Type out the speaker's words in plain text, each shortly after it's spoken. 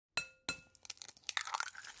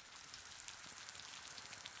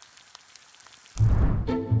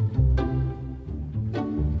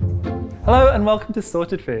Hello and welcome to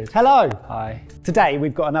Sorted Food. Hello. Hi. Today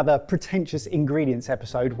we've got another Pretentious ingredients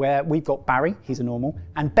episode where we've got Barry, he's a normal,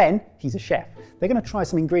 and Ben, he's a chef. They're going to try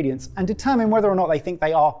some ingredients and determine whether or not they think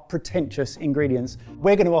they are pretentious ingredients.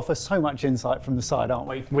 We're going to offer so much insight from the side, aren't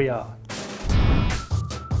we? We are.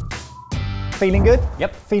 Feeling good?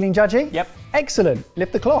 Yep. Feeling judgy? Yep. Excellent.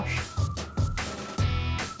 Lift the cloche.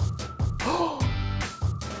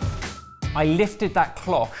 I lifted that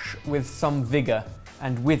cloche with some vigour,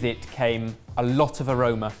 and with it came a lot of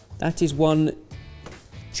aroma. That is one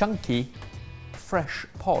chunky, fresh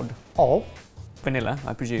pod. Of? Vanilla,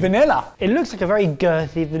 I presume. Vanilla. It looks like a very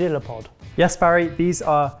girthy vanilla pod. Yes, Barry, these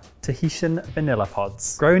are Tahitian vanilla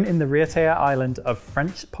pods. Grown in the Raiatea island of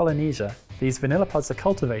French Polynesia, these vanilla pods are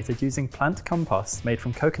cultivated using plant compost made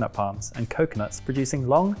from coconut palms and coconuts, producing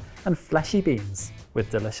long and fleshy beans with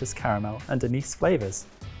delicious caramel and anise flavours.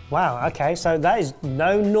 Wow, okay, so that is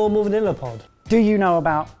no normal vanilla pod. Do you know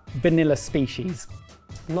about vanilla species?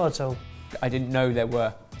 Not at all. I didn't know there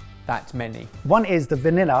were that many. One is the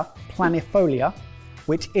vanilla planifolia,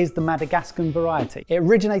 which is the Madagascan variety. It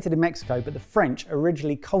originated in Mexico, but the French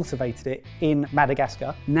originally cultivated it in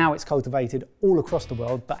Madagascar. Now it's cultivated all across the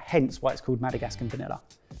world, but hence why it's called Madagascan vanilla.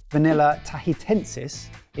 Vanilla tahitensis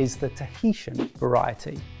is the Tahitian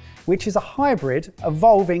variety, which is a hybrid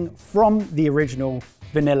evolving from the original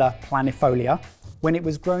vanilla planifolia when it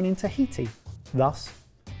was grown in Tahiti, thus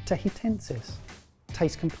tahitensis.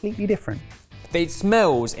 Tastes completely different. It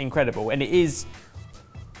smells incredible, and it is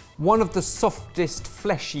one of the softest,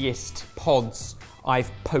 fleshiest pods I've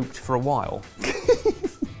poked for a while.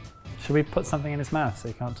 Should we put something in his mouth so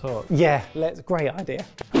he can't talk? Yeah, great idea.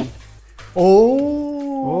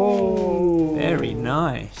 Oh! Very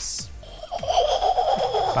nice.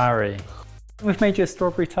 Barry, we've made you a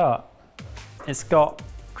strawberry tart. It's got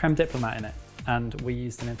creme diplomat in it, and we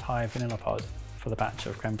used an entire vanilla pod for the batch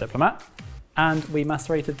of creme diplomat. And we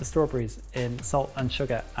macerated the strawberries in salt and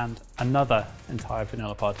sugar and another entire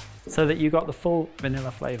vanilla pod so that you got the full vanilla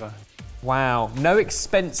flavour. Wow, no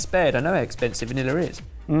expense spared. I know how expensive vanilla is.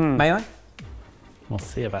 May I? We'll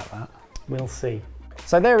see about that. We'll see.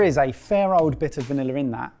 So there is a fair old bit of vanilla in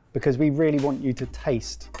that because we really want you to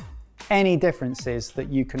taste any differences that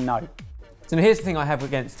you can know. So here's the thing I have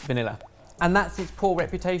against vanilla, and that's its poor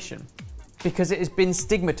reputation, because it has been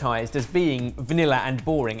stigmatised as being vanilla and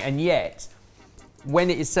boring, and yet when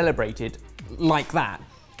it is celebrated like that,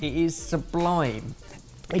 it is sublime.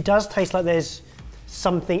 It does taste like there's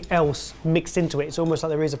something else mixed into it. It's almost like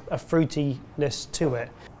there is a fruitiness to it.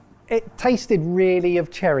 It tasted really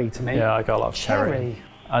of cherry to me. Yeah, I got a lot of cherry. Cherry.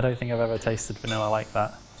 I don't think I've ever tasted vanilla like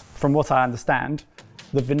that. From what I understand,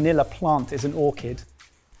 the vanilla plant is an orchid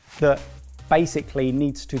that basically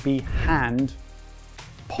needs to be hand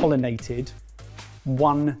pollinated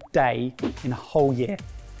one day in a whole year.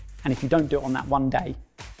 And if you don't do it on that one day,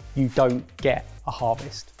 you don't get a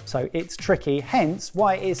harvest. So it's tricky, hence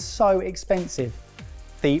why it is so expensive.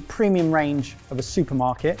 The premium range of a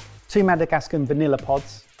supermarket, 2 Madagascan vanilla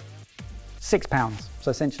pods, £6.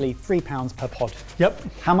 So essentially £3 per pod. Yep.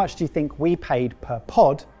 How much do you think we paid per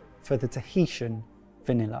pod for the Tahitian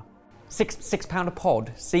vanilla? £6 a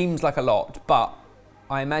pod seems like a lot, but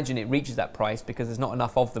I imagine it reaches that price because there's not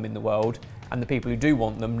enough of them in the world, and the people who do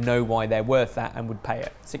want them know why they're worth that and would pay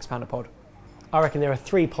it. £6 a pod. I reckon there are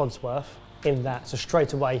 3 pods worth in that, so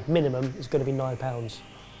straight away, minimum is going to be £9.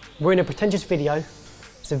 We're in a pretentious video.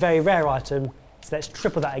 It's a very rare item, so let's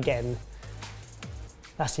triple that again.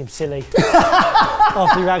 That seems silly.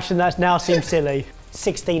 After the reaction, that now seems silly.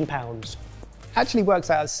 £16. Actually works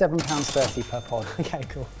out at £7.30 per pod. Okay,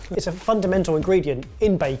 cool. It's a fundamental ingredient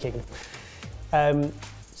in baking.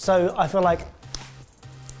 So I feel like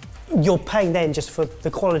you're paying then just for the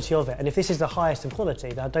quality of it. And if this is the highest of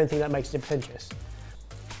quality, then I don't think that makes it pretentious.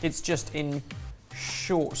 It's just in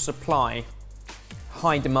short supply,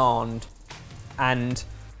 high demand, and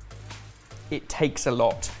it takes a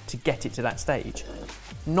lot to get it to that stage.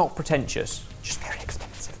 Not pretentious, just very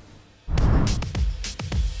expensive.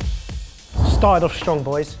 Started off strong,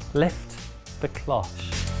 boys. Lift the cloche.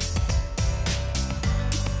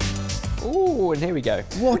 Ooh, and here we go.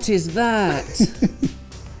 What is that?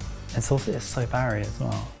 It's also so Barry as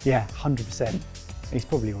well. Yeah, 100%. He's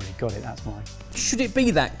probably already got it, that's mine. Should it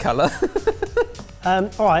be that colour? All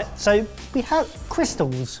right, so we have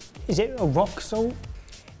crystals. Is it a rock salt?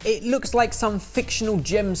 It looks like some fictional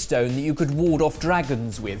gemstone that you could ward off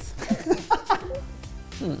dragons with.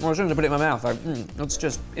 I was trying to put it in my mouth.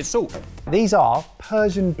 It's salt. These are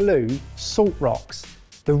Persian blue salt rocks,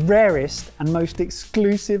 the rarest and most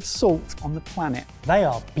exclusive salt on the planet. They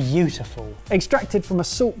are beautiful. Extracted from a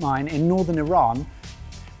salt mine in northern Iran,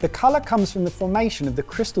 The colour comes from the formation of the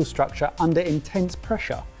crystal structure under intense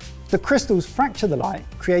pressure. The crystals fracture the light,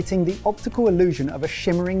 creating the optical illusion of a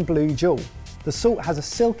shimmering blue jewel. The salt has a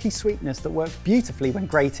silky sweetness that works beautifully when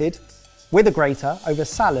grated, with a grater, over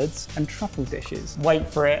salads and truffle dishes. Wait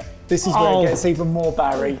for it. This is where it gets even more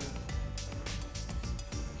Barry.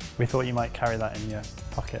 We thought you might carry that in your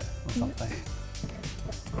pocket or something.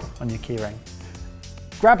 On your keyring.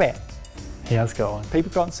 Grab it. He has got one.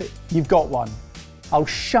 People can't see. You've got one. Oh,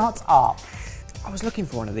 shut up. I was looking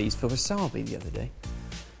for one of these for wasabi the other day.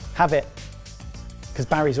 Have it. Because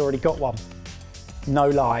Barry's already got one. No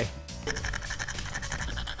lie.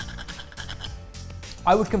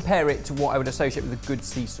 I would compare it to what I would associate with a good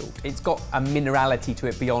sea salt. It's got a minerality to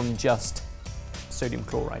it beyond just sodium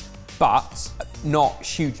chloride, but not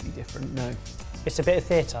hugely different, no. It's a bit of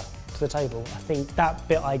theatre to the table. I think that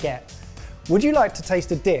bit I get. Would you like to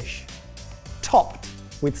taste a dish topped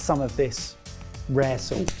with some of this rare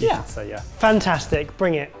salt? Yeah. So yeah. Fantastic,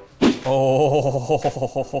 bring it. Oh,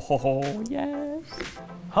 yes.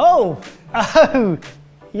 Oh,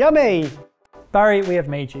 yummy. Barry, we have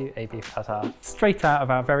made you a beef tartare straight out of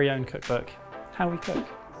our very own cookbook, How We Cook.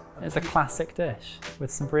 It's a classic dish with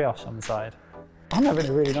some brioche on the side. I'm having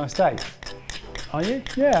a really nice day. Are you?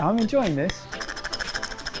 Yeah, I'm enjoying this.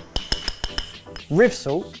 Riv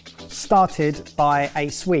salt started by a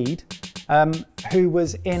Swede who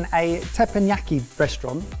was in a teppanyaki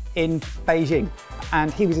restaurant in Beijing,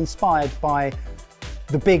 and he was inspired by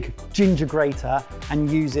the big ginger grater and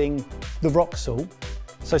using the rock salt.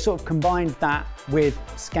 So sort of combined that with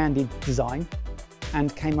Scandi design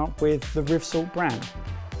and came up with the Riv Salt brand.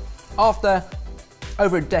 After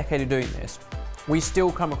over a decade of doing this, we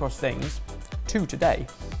still come across things, to today,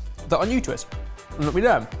 that are new to us and that we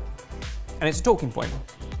learn. And it's a talking point.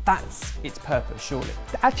 That's its purpose, surely.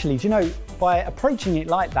 Actually, do you know, by approaching it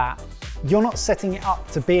like that, you're not setting it up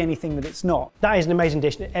to be anything that it's not. That is an amazing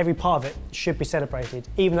dish. Every part of it should be celebrated,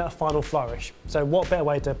 even at a final flourish. So what better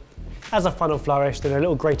way to, as a final flourish, than a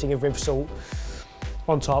little grating of Riv salt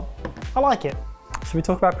on top. I like it. Should we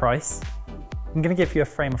talk about price? I'm going to give you a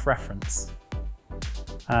frame of reference,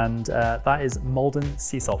 and that is Maldon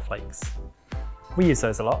sea salt flakes. We use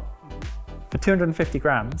those a lot. For 250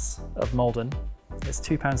 grams of Maldon, it's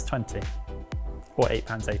 £2.20 or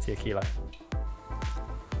 £8.80 a kilo.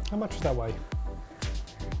 How much does that weigh?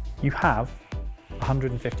 You have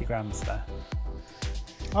 150 grams there.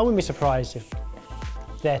 I wouldn't be surprised if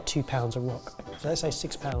they're £2 a rock. So let's say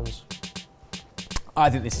 £6. I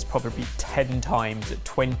think this is probably 10 times at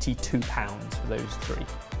 £22 for those three.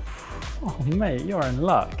 Oh mate, you're in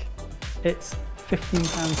luck. It's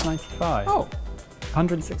 £15.95. Oh.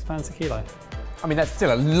 £106 a kilo. I mean, that's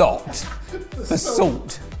still a lot for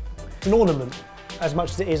salt. It's an ornament as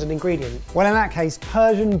much as it is an ingredient. Well, in that case,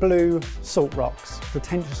 Persian blue salt rocks,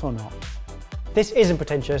 pretentious or not. This isn't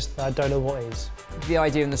pretentious, I don't know what is. The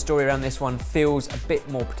idea and the story around this one feels a bit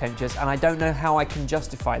more pretentious, and I don't know how I can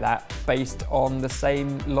justify that based on the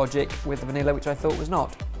same logic with the vanilla, which I thought was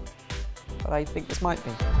not. But I think this might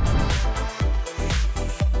be.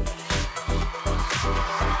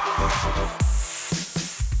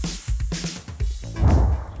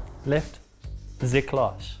 Lift the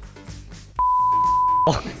cloche.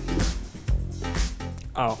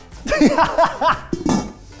 Oh.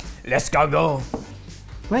 Let's go. Are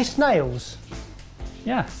they snails?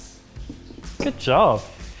 Yes. Good job.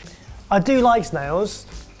 I do like snails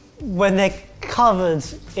when they're covered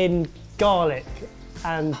in garlic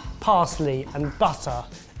and parsley and butter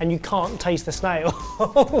and you can't taste the snail.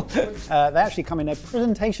 They actually come in a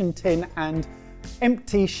presentation tin and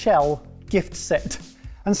empty shell gift set.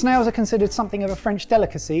 And snails are considered something of a French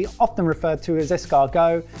delicacy, often referred to as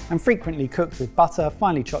escargot, and frequently cooked with butter,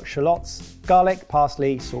 finely chopped shallots, garlic,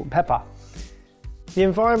 parsley, salt and pepper. The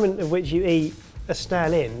environment of which you eat a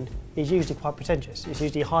snail in is usually quite pretentious. It's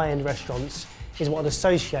usually high-end restaurants, is what I'd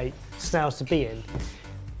associate snails to be in.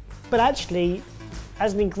 But actually,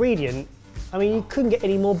 as an ingredient, I mean, you couldn't get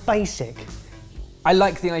any more basic. I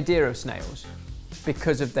like the idea of snails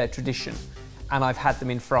because of their tradition, and I've had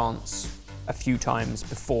them in France a few times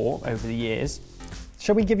before over the years.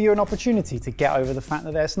 Shall we give you an opportunity to get over the fact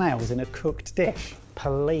that they're snails in a cooked dish?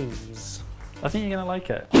 Please. I think you're going to like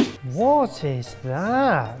it. What is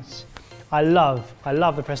that? I love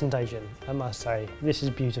the presentation, I must say. This is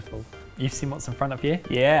beautiful. You've seen what's in front of you?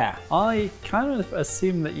 Yeah. I kind of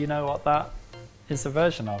assume that you know what that is a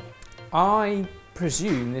version of. I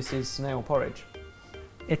presume this is snail porridge.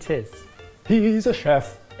 It is. He's a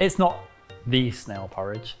chef. It's not the snail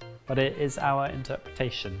porridge, but it is our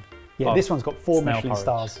interpretation. Yeah, this one's got 4 snail Michelin porridge.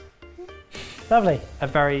 stars. Lovely. A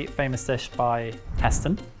very famous dish by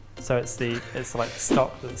Heston, So it's like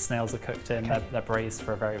stock that the snails are cooked in. They're braised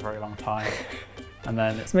for a very, very long time. And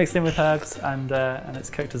then it's mixed in with herbs and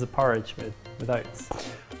it's cooked as a porridge with oats.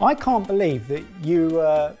 I can't believe that you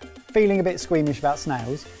are feeling a bit squeamish about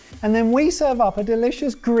snails, and then we serve up a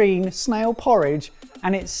delicious green snail porridge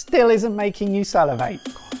and it still isn't making you salivate.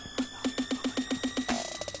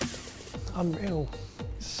 Unreal.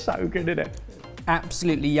 So good, isn't it?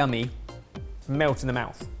 Absolutely yummy, melt in the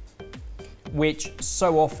mouth, which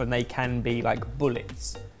so often they can be like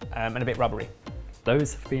bullets and a bit rubbery.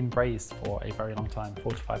 Those have been braised for a very long time,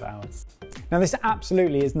 4 to 5 hours. Now this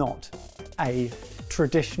absolutely is not a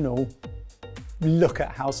traditional look at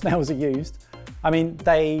how snails are used. I mean,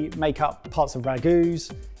 they make up parts of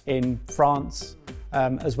ragouts in France,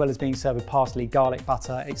 as well as being served with parsley, garlic,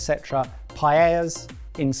 butter, etc. Paellas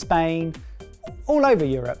in Spain, all over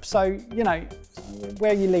Europe. So, you know,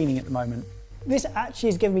 where are you leaning at the moment? This actually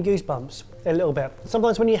is giving me goosebumps a little bit.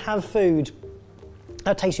 Sometimes when you have food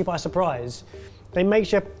that takes you by surprise, it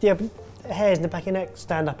makes your hairs in the back of your neck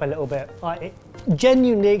stand up a little bit. Like, it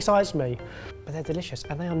genuinely excites me. But they're delicious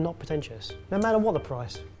and they are not pretentious, no matter what the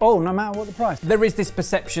price. Oh, no matter what the price. There is this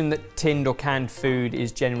perception that tinned or canned food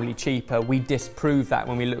is generally cheaper. We disproved that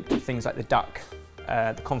when we looked at things like the duck,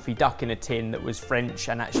 the confit duck in a tin that was French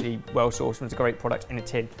and actually well sourced and was a great product in a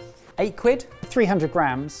tin. £8? 300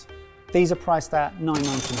 grams. These are priced at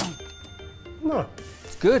 £9.99. No.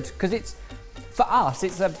 It's good, because it's, for us,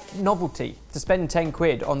 it's a novelty. To spend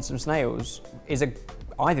 £10 on some snails is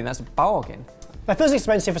I think that's a bargain. That feels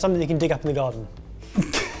expensive for something you can dig up in the garden.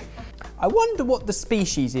 I wonder what the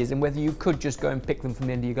species is and whether you could just go and pick them from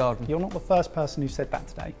the end of your garden. You're not the first person who said that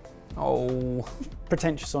today. Oh.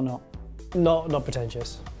 Pretentious or not? Not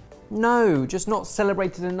pretentious. No, just not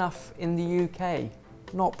celebrated enough in the UK.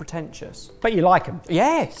 Not pretentious. But you like them?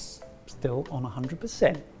 Yes. Still on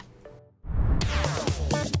 100%.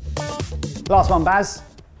 Last one, Baz.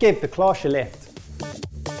 Give the cloche a lift.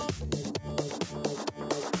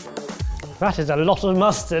 That is a lot of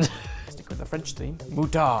mustard. Stick with the French theme.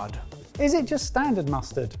 Moutarde. Is it just standard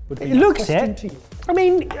mustard? Would be It my looks question it. to you. I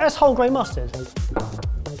mean, that's whole grain mustard.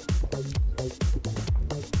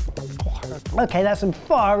 Okay, that's some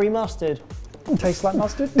fiery mustard. Tastes like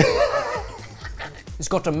mustard. It's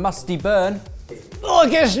got a musty burn. Oh, it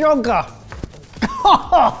gets stronger.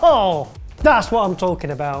 That's what I'm talking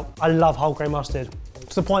about. I love whole grain mustard.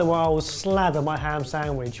 To the point where I will slather my ham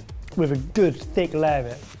sandwich with a good thick layer of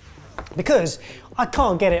it. Because I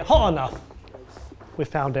can't get it hot enough. We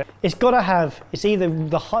found it. It's got to have, it's either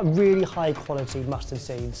the really high quality mustard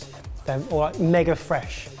seeds or like mega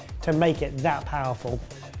fresh to make it that powerful,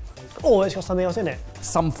 or it's got something else in it.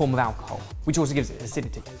 Some form of alcohol, which also gives it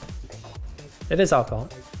acidity. It is alcohol.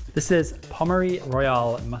 This is Pommery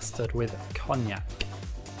Royale mustard with cognac.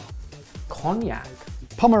 Cognac?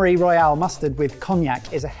 Pommery Royale mustard with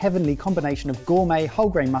cognac is a heavenly combination of gourmet whole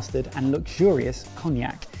grain mustard and luxurious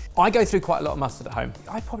cognac. I go through quite a lot of mustard at home.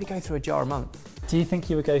 I probably go through a jar a month. Do you think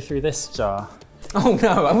you would go through this jar? Oh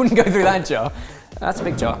no, I wouldn't go through that jar. That's a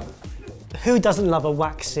big jar. Who doesn't love a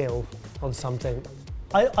wax seal on something?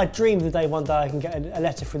 I dream the day one day I can get a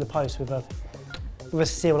letter through the post with a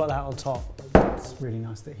seal like that on top. It's really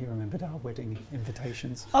nice that he remembered our wedding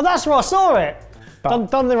invitations. Oh, that's where I saw it. Done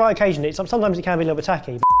on the right occasion. Sometimes it can be a little bit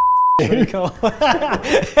tacky, but it's really cool.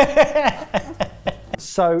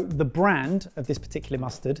 So the brand of this particular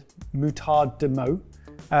mustard, Moutarde de Meaux,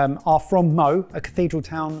 are from Meaux, a cathedral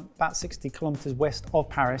town about 60 kilometres west of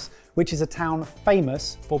Paris, which is a town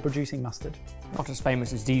famous for producing mustard. Not as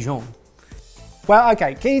famous as Dijon. Well,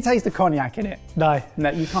 okay, can you taste the cognac in it? No. No,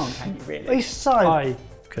 you can't, can you really? It's so... I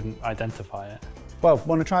couldn't identify it. Well,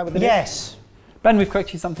 want to try it with the lid? Yes. Ben, we've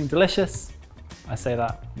cooked you something delicious. I say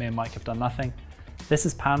that, me and Mike have done nothing. This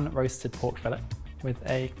is pan roasted pork fillet with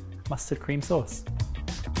a mustard cream sauce.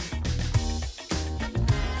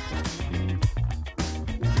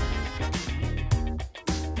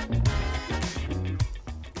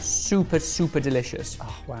 Super, super delicious.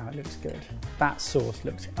 Oh, wow, it looks good. That sauce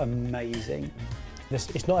looks amazing.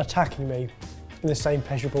 It's not attacking me in the same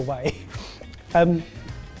pleasurable way.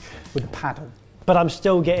 With a paddle. But I'm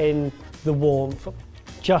still getting the warmth,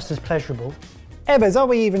 just as pleasurable. Ebbers, are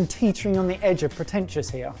we even teetering on the edge of pretentious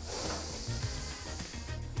here?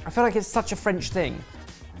 I feel like it's such a French thing,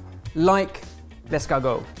 like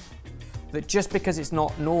l'escargot, that just because it's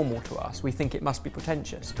not normal to us, we think it must be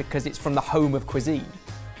pretentious because it's from the home of cuisine.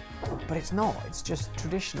 But it's not, it's just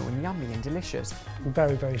traditional and yummy and delicious.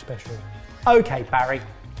 Very, very special. Okay, Barry,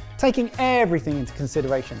 taking everything into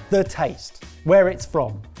consideration, the taste, where it's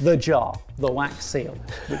from, the jar, the wax seal,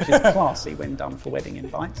 which is classy when done for wedding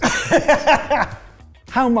invites.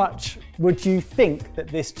 How much would you think that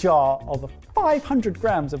this jar of 500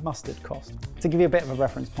 grams of mustard cost? To give you a bit of a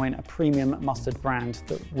reference point, a premium mustard brand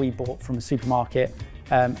that we bought from a supermarket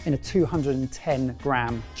in a 210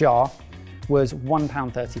 gram jar was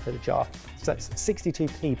 £1.30 for the jar. So that's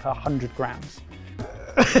 62p per 100 grams.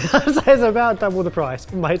 So it's about double the price,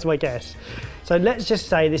 that's my guess. So let's just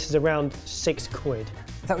say this is around £6.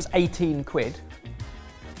 If that was 18 quid,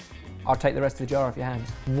 I'll take the rest of the jar off your hands.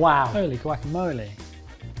 Wow. Holy guacamole.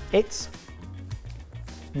 It's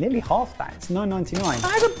nearly half that, it's £9.99.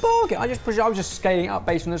 That's a bargain. I was just scaling it up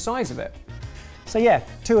based on the size of it. So yeah,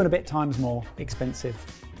 2 and a bit times more expensive.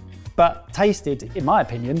 But tasted, in my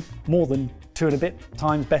opinion, more than 2 and a bit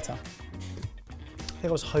times better. I think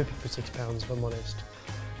I was hoping for £6 if I'm honest.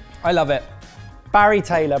 I love it. Barry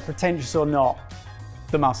Taylor, pretentious or not,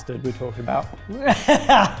 the mustard we're talking about.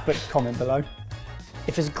 But comment below.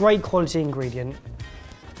 If it's a great quality ingredient,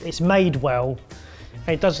 it's made well,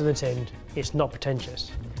 and it does to the tin, it's not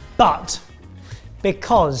pretentious. But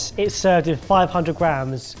because it's served in 500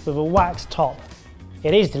 grams with a wax top,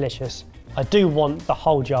 it is delicious. I do want the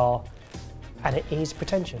whole jar, and it is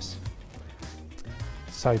pretentious.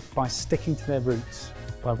 So by sticking to their roots,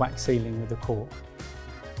 by wax sealing with a cork,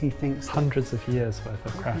 he thinks Hundreds of years worth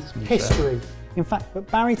of craftsmanship. history. In fact, but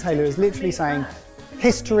Barry Taylor is literally saying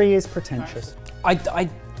history is pretentious. I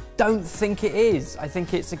don't think it is. I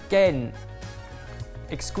think it's, again,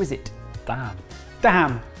 exquisite. Damn.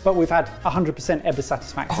 Damn, but we've had 100% ever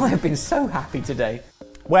satisfaction. I have been so happy today.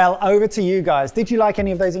 Well, over to you guys. Did you like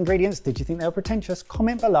any of those ingredients? Did you think they were pretentious?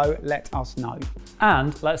 Comment below, let us know.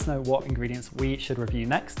 And let us know what ingredients we should review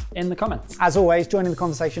next in the comments. As always, join in the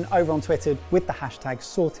conversation over on Twitter with the hashtag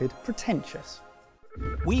 #SortedPretentious.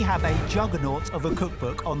 We have a juggernaut of a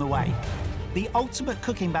cookbook on the way. The Ultimate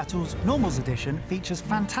Cooking Battles Normals Edition features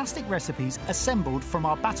fantastic recipes assembled from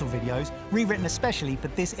our battle videos, rewritten especially for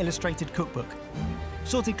this illustrated cookbook.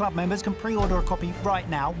 Sorted Club members can pre-order a copy right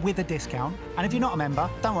now with a discount. And if you're not a member,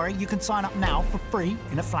 don't worry, you can sign up now for free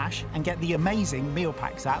in a flash and get the amazing Meal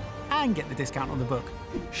Packs app and get the discount on the book.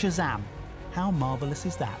 Shazam! How marvellous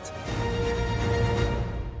is that?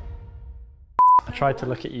 I tried to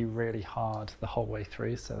look at you really hard the whole way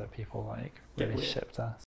through so that people like really shipped us.